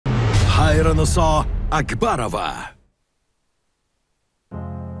Hayriniso Akbarova.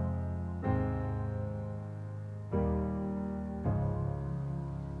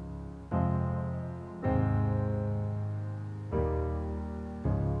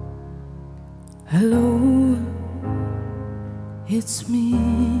 Hello, it's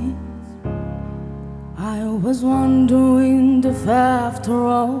me. I was wondering if after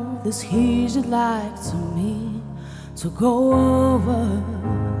all this he'd like to me to go over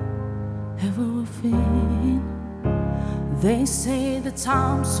everything. They say that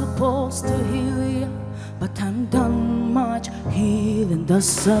I'm supposed to heal you, but I'm done much healing. There's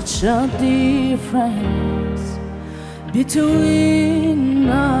such a difference between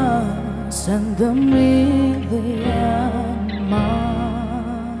us and the million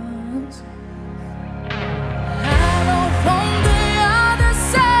miles. Hello from the other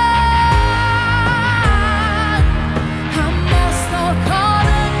side. I must have called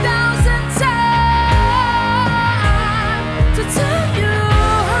 1,000 times to tell you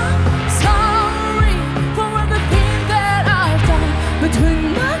I'm sorry for everything that I've done. But when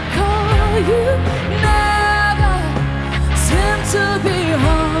I call you, never seem to be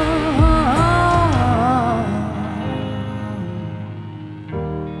home.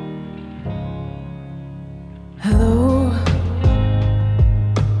 Hello,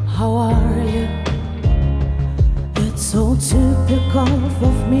 how are you? It's so typical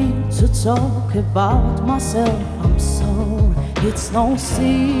of me to talk about myself. I'm sorry, it's no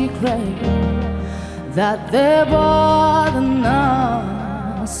secret that they're bothering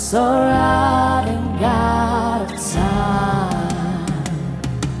us, so running out of time.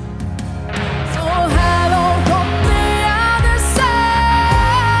 So hello from the other side.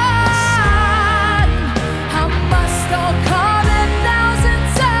 I must have called 1,000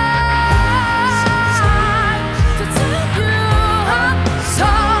 times to tell you I'm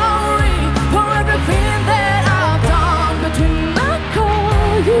sorry for everything that I've done. But when I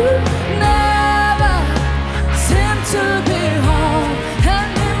call you, never seem to be home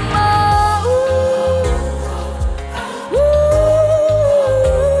anymore.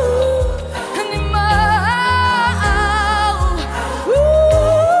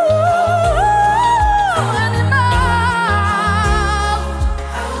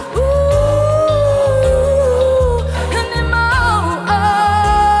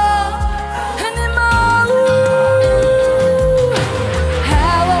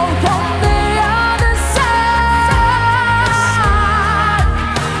 Hello from the other side.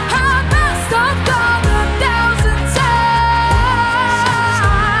 I must have gone 1,000 times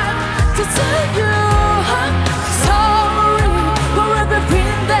to tell you I'm sorry for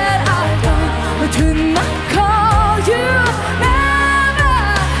everything that I've done. But when I call you, never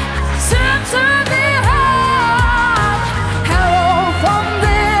seem to be home. Hello from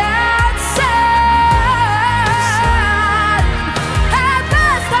the outside. At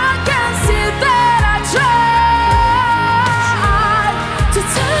best I can see that I tried to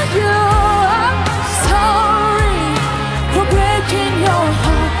tell you I'm sorry for breaking your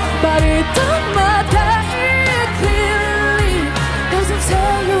heart, but it don't matter. It clearly doesn't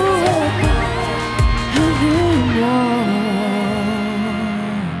tell you anymore.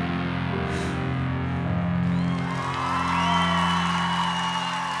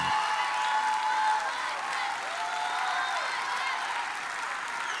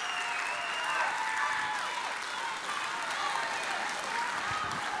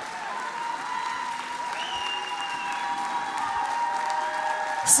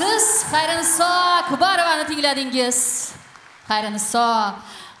 Siz Hayriniso Akbarovani tingladingiz. Hayriniso,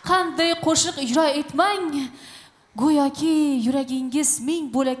 qanday qo'shiq ijro etmang, go'yoki yuragingiz ming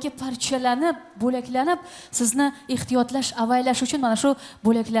bo'lakka parchalanib, bo'laklanib, sizni ehtiyotlash, avaylash uchun mana shu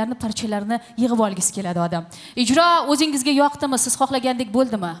bo'laklarni, parchalarni yig'ib olgisi keladi odam. Ijro o'zingizga yoqdimi? Siz xohlagandek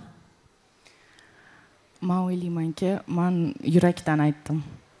bo'ldimi? Men o'ylaymanki, men yurakdan aytdim.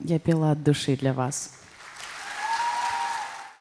 Я пела от души для вас.